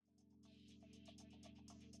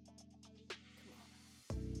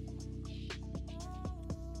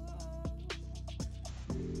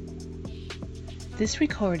This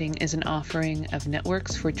recording is an offering of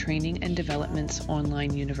Networks for Training and Development's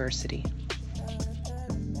online university.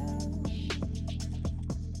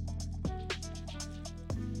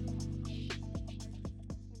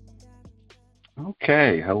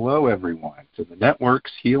 Okay, hello everyone to the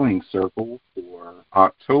Networks Healing Circle for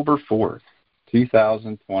October 4th,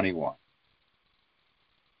 2021.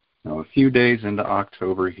 Now, a few days into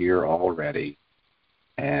October here already,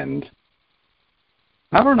 and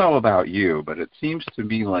I don't know about you, but it seems to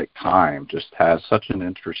me like time just has such an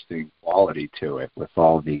interesting quality to it with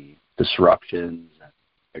all the disruptions and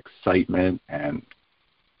excitement and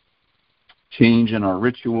change in our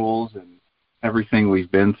rituals and everything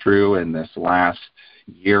we've been through in this last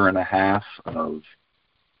year and a half of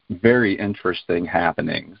very interesting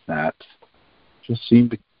happenings that just seem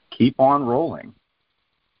to keep on rolling.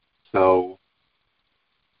 So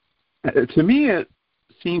to me, it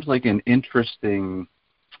seems like an interesting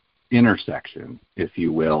intersection, if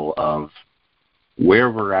you will, of where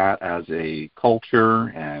we're at as a culture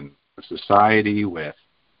and a society with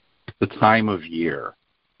the time of year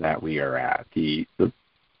that we are at, the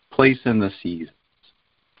place in the seasons.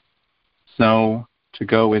 So to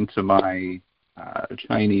go into my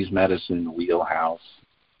Chinese medicine wheelhouse,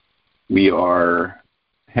 we are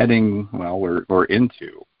heading, we're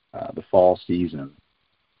into the fall season.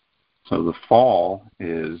 So the fall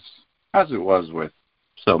is, as it was with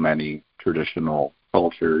so many traditional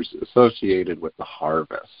cultures, associated with the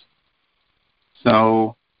harvest.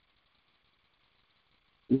 So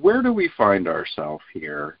where do we find ourselves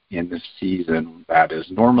here in this season that is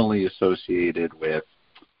normally associated with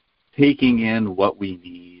taking in what we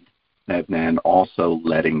need and then also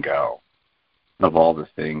letting go of all the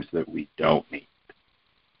things that we don't need?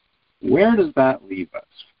 Where does that leave us?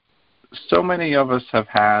 So many of us have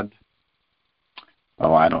had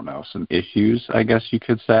some issues, I guess you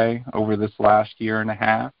could say, over this last year and a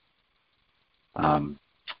half.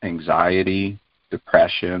 Anxiety,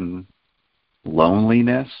 depression,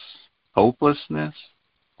 loneliness, hopelessness,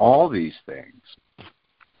 all these things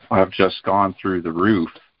have just gone through the roof.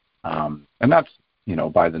 And that's,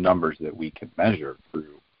 by the numbers that we can measure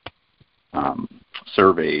through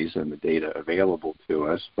surveys and the data available to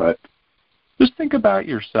us. But just think about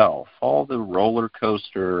yourself, all the roller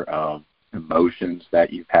coaster of emotions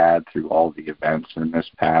that you've had through all the events in this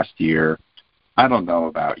past year. I don't know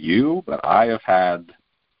about you, but I have had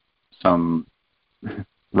some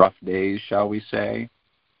rough days, shall we say,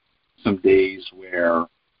 some days where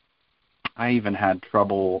I even had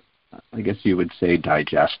trouble, I guess you would say,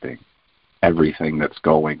 digesting everything that's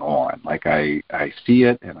going on. Like I see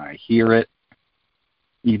it and I hear it.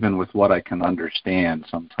 Even with what I can understand,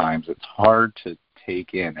 sometimes it's hard to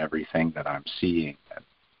take in everything that I'm seeing and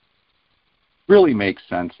really make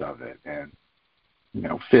sense of it and,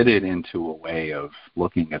 fit it into a way of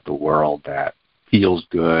looking at the world that feels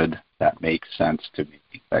good, that makes sense to me,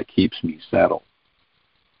 that keeps me settled.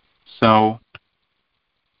 So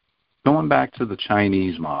going back to the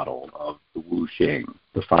Chinese model of the Wu Xing,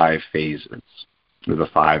 the 5 phases, or the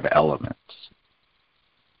 5 elements,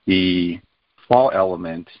 the fall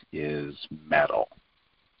element is metal.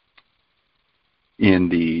 In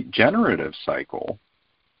the generative cycle,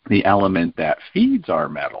 the element that feeds our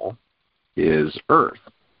metal is earth.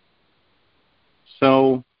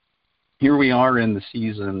 So here we are in the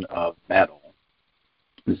season of metal,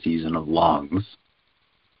 the season of lungs.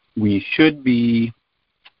 We should be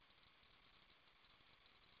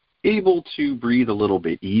able to breathe a little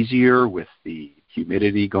bit easier with the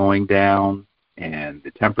humidity going down and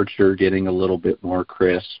the temperature getting a little bit more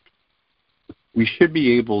crisp. We should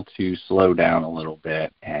be able to slow down a little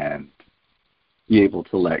bit and be able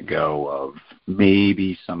to let go of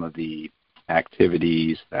maybe some of the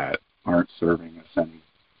activities that aren't serving us any.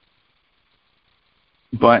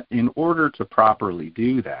 But in order to properly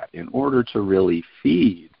do that, in order to really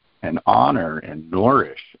feed and honor and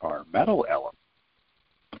nourish our metal element,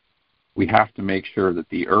 we have to make sure that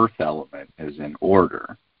the earth element is in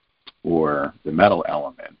order, or the metal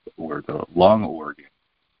element, or the lung organ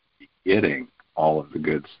is getting all of the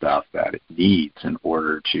good stuff that it needs in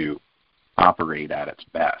order to operate at its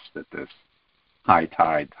best at this high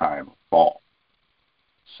tide time of fall.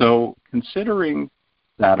 So considering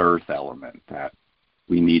that earth element that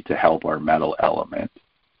we need to help our metal element,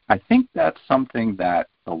 I think that's something that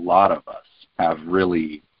a lot of us have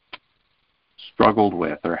really struggled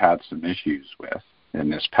with or had some issues with in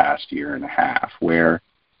this past year and a half, where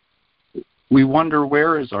we wonder,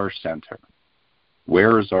 where is our center?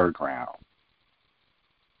 Where is our ground?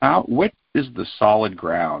 What is the solid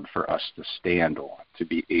ground for us to stand on to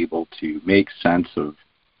be able to make sense of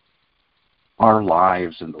our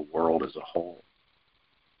lives and the world as a whole?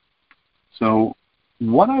 So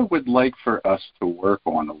what I would like for us to work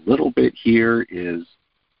on a little bit here is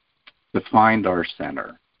to find our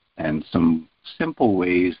center and some simple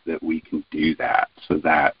ways that we can do that so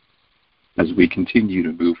that as we continue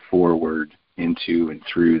to move forward into and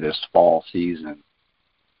through this fall season,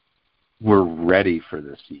 we're ready for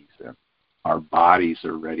the season. Our bodies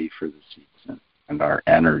are ready for the season, and our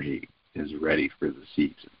energy is ready for the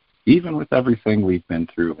season, even with everything we've been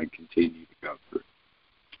through and continue to go through.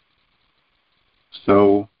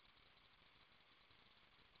 So,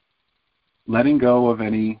 letting go of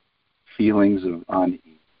any feelings of unease,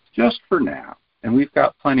 just for now, and we've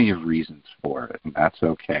got plenty of reasons for it, and that's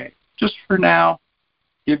okay. Just for now,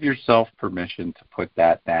 give yourself permission to put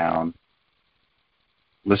that down,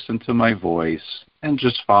 listen to my voice, and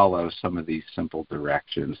just follow some of these simple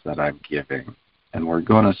directions that I'm giving. And we're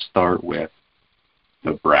going to start with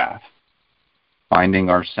the breath, finding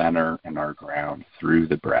our center and our ground through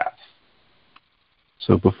the breath.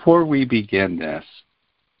 So before we begin this,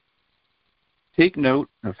 take note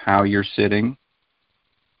of how you're sitting.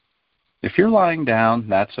 If you're lying down,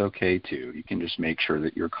 that's okay too. You can just make sure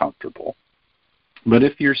that you're comfortable. But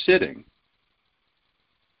if you're sitting,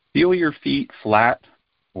 feel your feet flat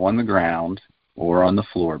on the ground or on the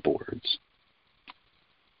floorboards.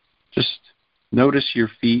 Just notice your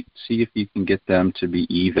feet, see if you can get them to be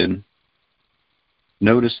even.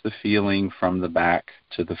 Notice the feeling from the back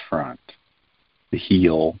to the front, the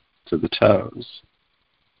heel to the toes.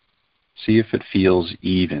 See if it feels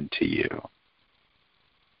even to you.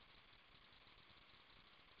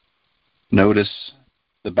 Notice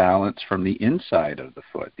the balance from the inside of the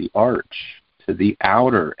foot, the arch, to the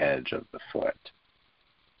outer edge of the foot.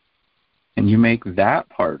 And you make that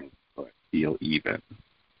part of the foot feel even,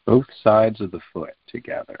 both sides of the foot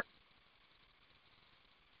together.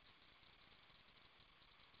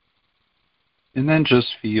 And then just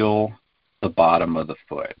feel the bottom of the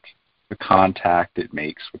foot, the contact it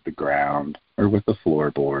makes with the ground or with the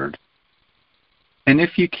floorboard. And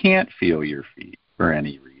if you can't feel your feet for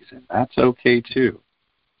any reason, that's okay too.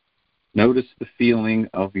 Notice the feeling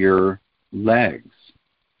of your legs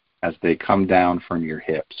as they come down from your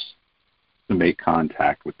hips to make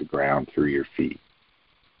contact with the ground through your feet.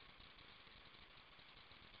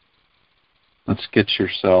 Let's get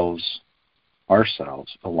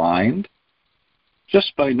ourselves aligned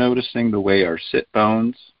just by noticing the way our sit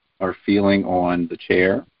bones are feeling on the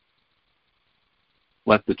chair.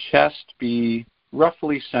 Let the chest be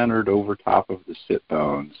roughly centered over top of the sit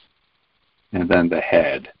bones, and then the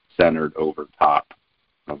head centered over top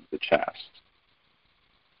of the chest.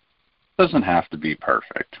 Doesn't have to be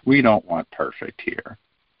perfect. We don't want perfect here.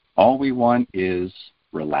 All we want is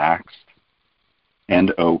relaxed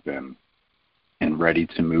and open and ready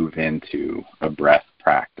to move into a breath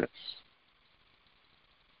practice.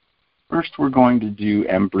 First, we're going to do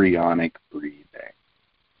embryonic breathing.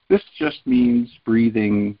 This just means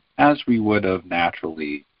breathing as we would have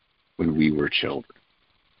naturally when we were children,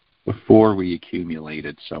 before we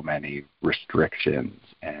accumulated so many restrictions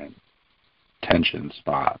and tension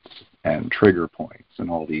spots and trigger points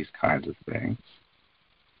and all these kinds of things.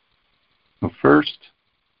 So first,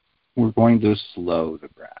 we're going to slow the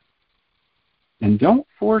breath. And don't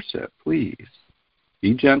force it, please.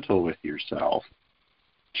 Be gentle with yourself.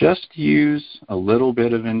 Just use a little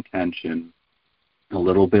bit of intention, a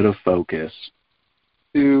little bit of focus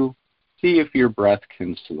to see if your breath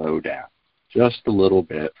can slow down just a little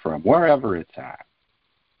bit from wherever it's at.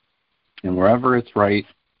 And wherever it's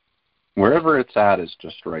at is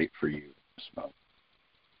just right for you at this moment.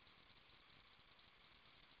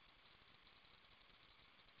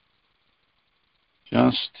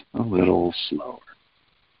 Just a little slower.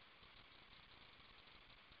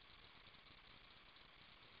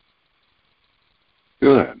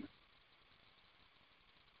 Good.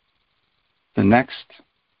 The next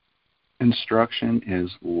instruction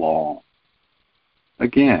is long.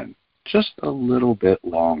 Again, just a little bit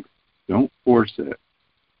longer. Don't force it.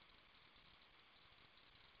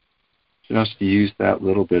 Just use that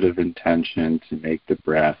little bit of intention to make the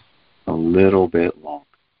breath a little bit longer.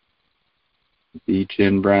 With each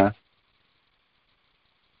in-breath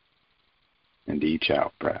and each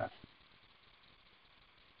out-breath.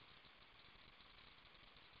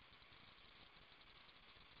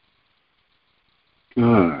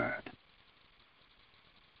 Good.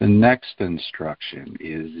 The next instruction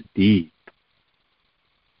is deep.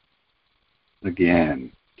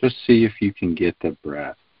 Again, just see if you can get the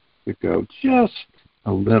breath to go just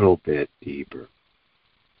a little bit deeper.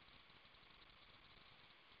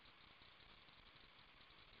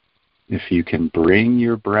 If you can bring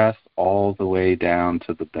your breath all the way down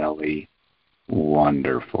to the belly,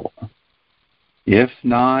 wonderful. If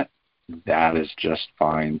not, that is just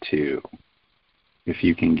fine too. If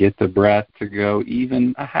you can get the breath to go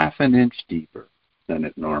even a half an inch deeper than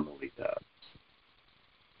it normally does,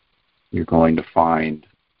 you're going to find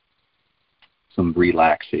some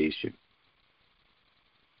relaxation.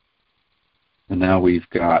 And now we've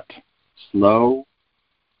got slow,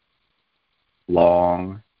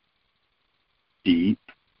 long, deep.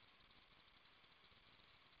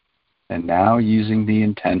 And now using the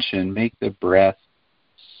intention, make the breath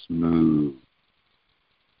smooth.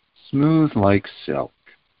 Smooth like silk,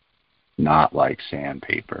 not like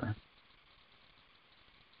sandpaper.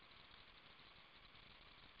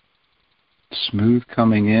 Smooth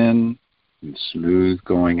coming in and smooth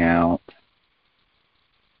going out.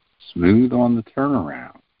 Smooth on the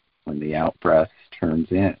turnaround when the out-breath turns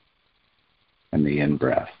in and the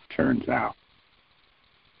in-breath turns out.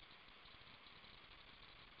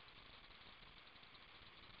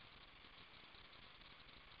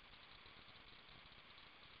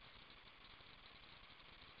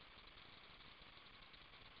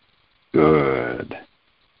 Good.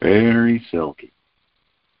 Very silky.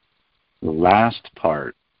 The last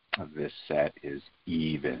part of this set is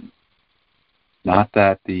even. Not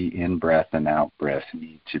that the in-breath and out-breath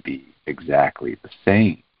need to be exactly the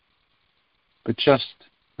same, but just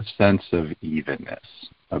a sense of evenness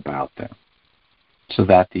about them so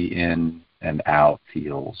that the in and out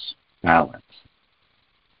feels balanced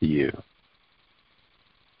to you.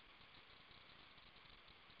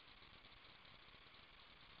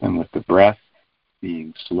 And with the breath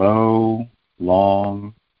being slow,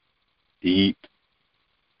 long, deep,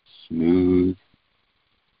 smooth,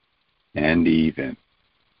 and even,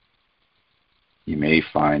 you may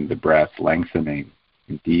find the breath lengthening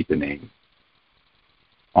and deepening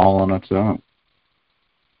all on its own.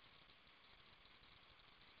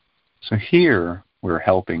 So here we're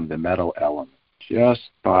helping the metal element just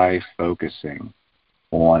by focusing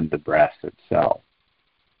on the breath itself.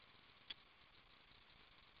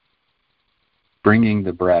 Bringing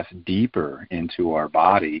the breath deeper into our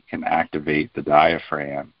body can activate the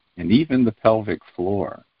diaphragm and even the pelvic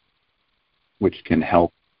floor, which can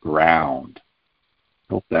help ground,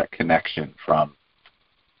 help that connection from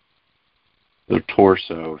the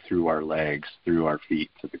torso through our legs, through our feet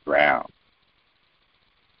to the ground.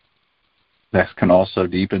 This can also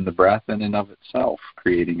deepen the breath in and of itself,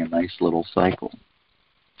 creating a nice little cycle.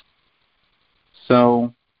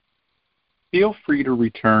 So, feel free to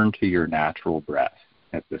return to your natural breath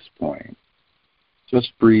at this point.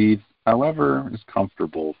 Just breathe however is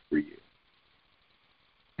comfortable for you.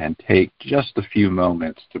 And take just a few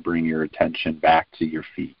moments to bring your attention back to your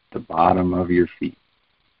feet, the bottom of your feet,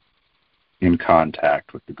 in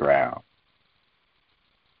contact with the ground.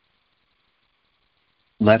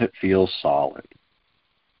 Let it feel solid,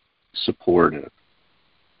 supportive.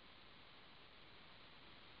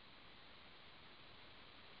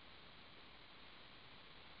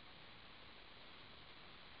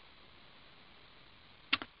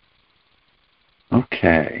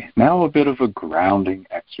 Okay, now a bit of a grounding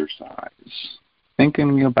exercise.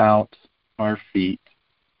 Thinking about our feet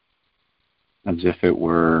as if it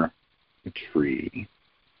were a tree.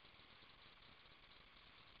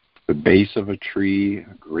 The base of a tree,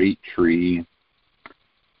 a great tree,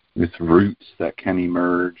 with roots that can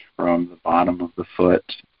emerge from the bottom of the foot,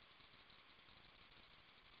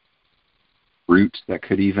 roots that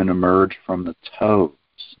could even emerge from the toes.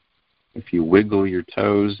 If you wiggle your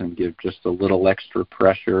toes and give just a little extra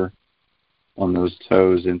pressure on those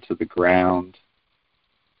toes into the ground,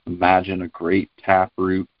 imagine a great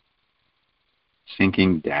taproot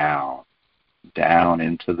sinking down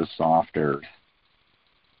into the soft earth,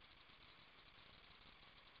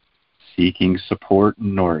 seeking support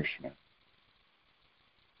and nourishment.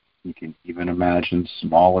 You can even imagine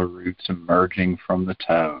smaller roots emerging from the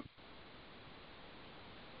toes.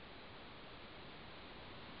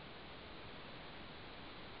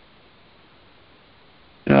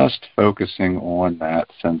 Just focusing on that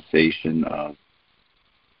sensation of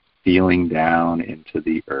feeling down into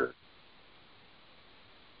the earth.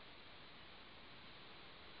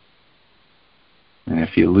 And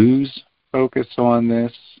if you lose focus on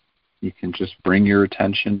this, you can just bring your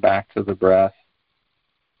attention back to the breath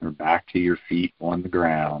or back to your feet on the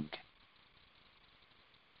ground.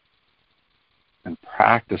 And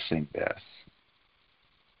practicing this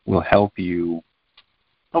will help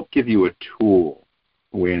give you a tool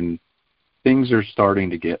when things are starting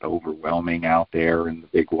to get overwhelming out there in the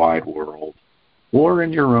big wide world or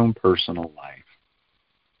in your own personal life.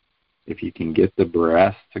 If you can get the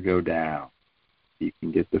breath to go down, you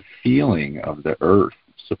can get the feeling of the earth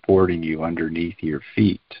supporting you underneath your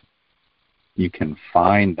feet, you can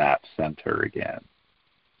find that center again,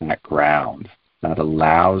 that ground that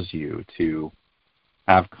allows you to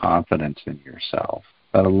have confidence in yourself,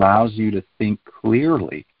 that allows you to think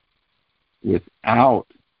clearly without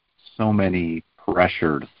so many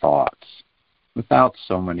pressured thoughts, without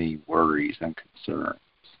so many worries and concerns.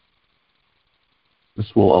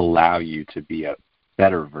 This will allow you to be a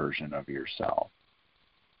better version of yourself,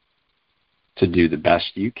 to do the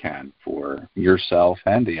best you can for yourself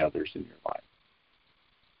and the others in your life.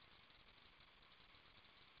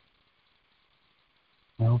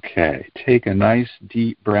 Okay, take a nice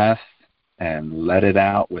deep breath and let it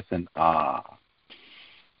out with an ah.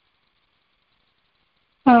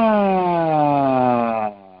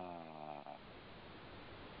 Ah.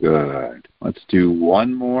 Good. Let's do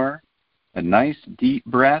one more. A nice deep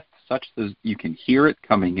breath, such that you can hear it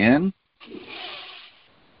coming in.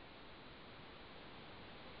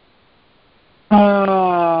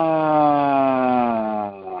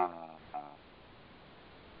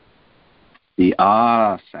 The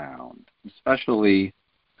ah sound, especially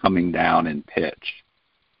coming down in pitch.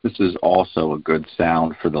 This is also a good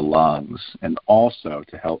sound for the lungs and also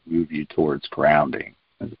to help move you towards grounding,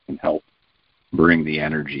 as it can help bring the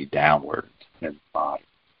energy downwards in the body.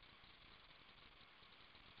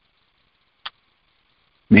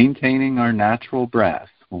 Maintaining our natural breath,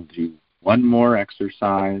 we'll do one more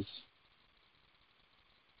exercise.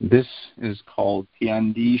 This is called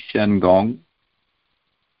Tiandi Shengong,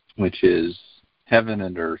 which is heaven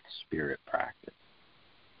and earth spirit practice.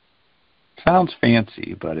 Sounds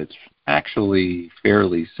fancy, but it's actually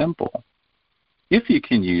fairly simple if you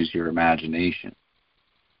can use your imagination.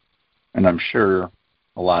 And I'm sure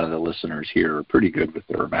a lot of the listeners here are pretty good with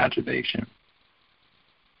their imagination.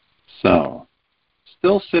 So,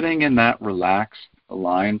 still sitting in that relaxed,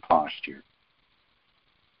 aligned posture,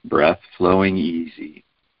 breath flowing easy,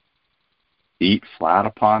 feet flat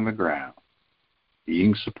upon the ground,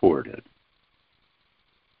 being supported.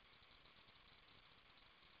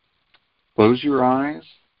 Close your eyes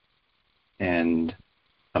and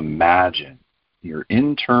imagine your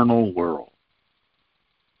internal world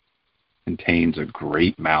contains a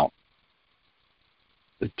great mountain.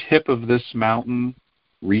 The tip of this mountain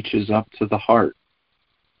reaches up to the heart,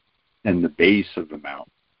 and the base of the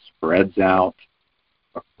mountain spreads out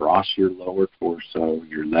across your lower torso,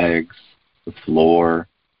 your legs, the floor,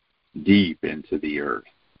 deep into the earth.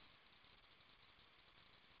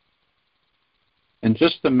 And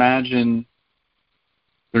just imagine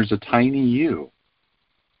there's a tiny you,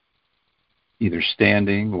 either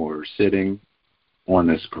standing or sitting on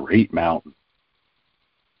this great mountain.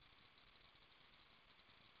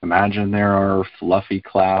 Imagine there are fluffy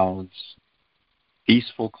clouds,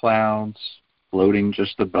 peaceful clouds floating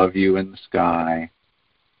just above you in the sky.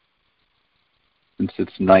 Since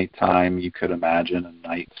it's nighttime, you could imagine a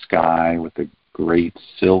night sky with a great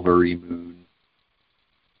silvery moon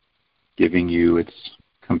giving you its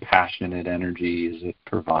compassionate energy as it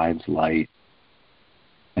provides light.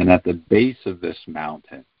 And at the base of this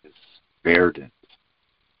mountain is verdant,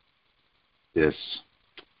 this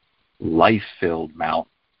life-filled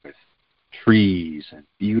mountain with trees and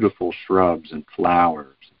beautiful shrubs and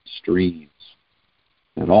flowers and streams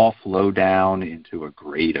that all flow down into a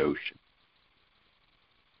great ocean.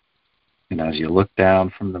 And as you look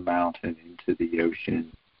down from the mountain into the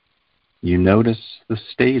ocean, you notice the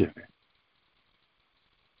state of it.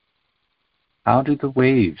 How do the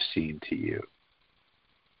waves seem to you?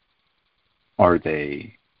 Are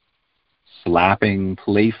they slapping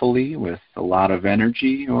playfully with a lot of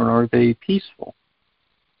energy, or are they peaceful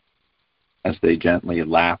as they gently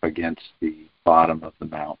lap against the bottom of the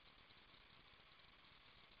mountain?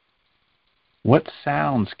 What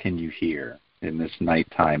sounds can you hear in this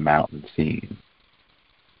nighttime mountain scene?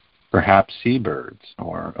 Perhaps seabirds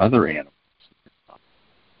or other animals.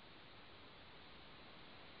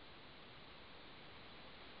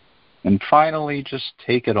 And finally, just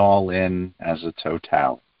take it all in as a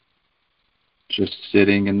totality. Just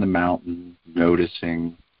sitting in the mountain,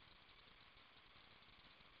 noticing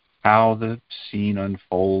how the scene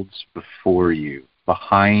unfolds before you,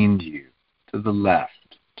 behind you, to the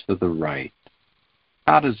left, to the right.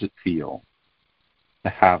 How does it feel to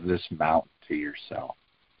have this mountain to yourself,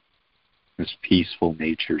 this peaceful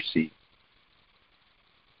nature scene?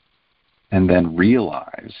 And then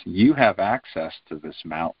realize you have access to this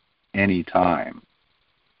mountain anytime.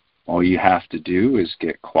 All you have to do is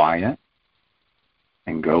get quiet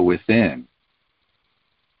and go within.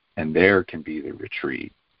 And there can be the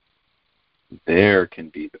retreat. There can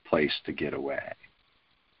be the place to get away.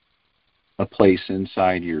 A place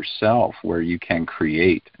inside yourself where you can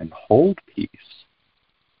create and hold peace,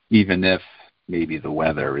 even if maybe the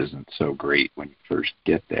weather isn't so great when you first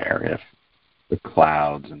get there, if the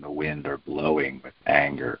clouds and the wind are blowing with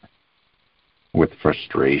anger, with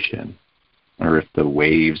frustration, or if the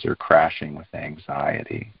waves are crashing with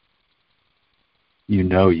anxiety. You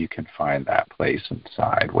know you can find that place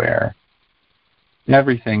inside where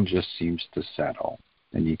everything just seems to settle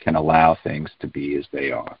and you can allow things to be as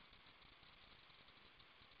they are.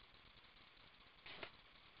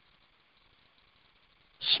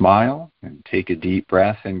 Smile and take a deep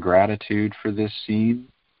breath in gratitude for this scene,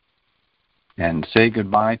 and say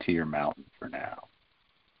goodbye to your mountain for now.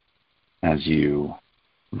 As you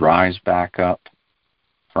rise back up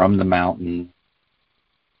from the mountain,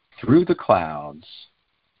 through the clouds,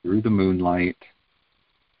 through the moonlight,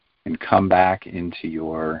 and come back into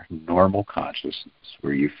your normal consciousness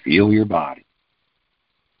where you feel your body.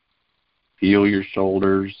 Feel your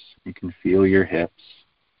shoulders, you can feel your hips,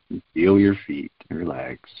 you feel your feet, your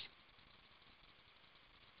legs.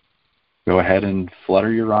 Go ahead and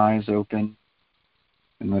flutter your eyes open,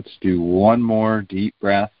 and let's do one more deep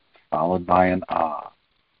breath followed by an ah.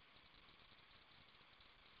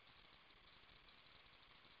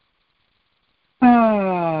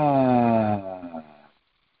 Ah.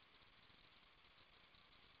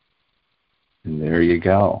 And there you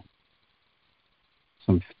go.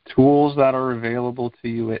 Some tools that are available to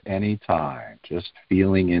you at any time. Just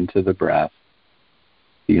feeling into the breath,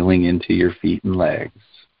 feeling into your feet and legs.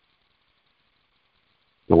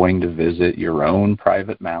 Going to visit your own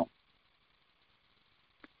private mountain.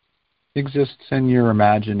 It exists in your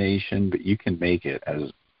imagination, but you can make it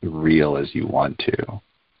as real as you want to.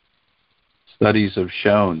 Studies have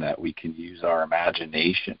shown that we can use our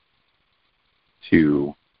imagination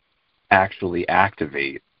to actually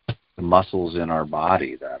activate the muscles in our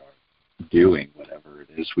body that are doing whatever it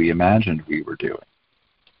is we imagined we were doing.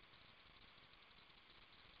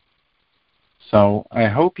 So I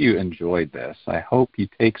hope you enjoyed this. I hope you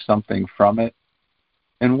take something from it.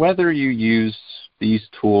 And whether you use these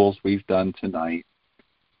tools we've done tonight,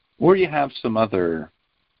 or you have some other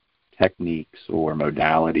techniques or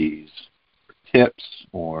modalities, tips,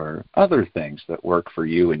 or other things that work for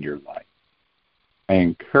you in your life, I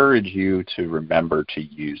encourage you to remember to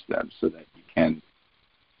use them so that you can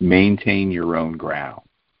maintain your own ground.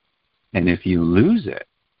 And if you lose it,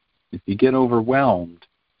 if you get overwhelmed,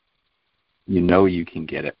 you know you can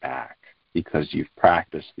get it back because you've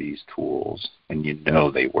practiced these tools and you know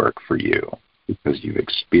they work for you because you've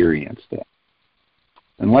experienced it.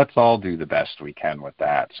 And let's all do the best we can with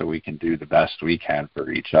that so we can do the best we can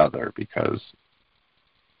for each other, because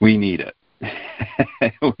we need it.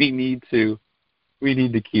 We need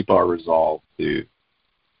to keep our resolve to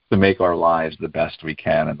make our lives the best we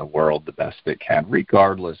can and the world the best it can,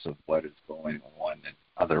 regardless of what is going on in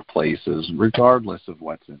other places, regardless of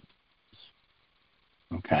what's in.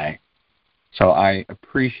 Okay? So I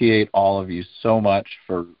appreciate all of you so much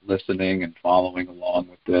for listening and following along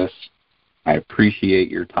with this. I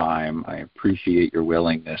appreciate your time. I appreciate your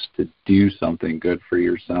willingness to do something good for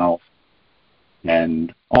yourself.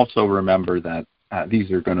 And also remember that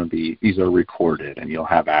these are recorded, and you'll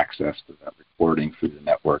have access to that recording through the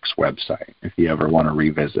network's website if you ever want to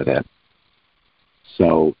revisit it.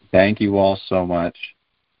 So thank you all so much.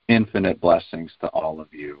 Infinite blessings to all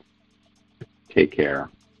of you. Take care.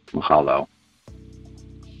 Mahalo.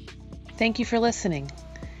 Thank you for listening.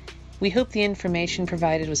 We hope the information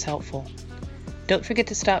provided was helpful. Don't forget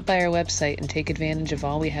to stop by our website and take advantage of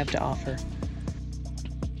all we have to offer.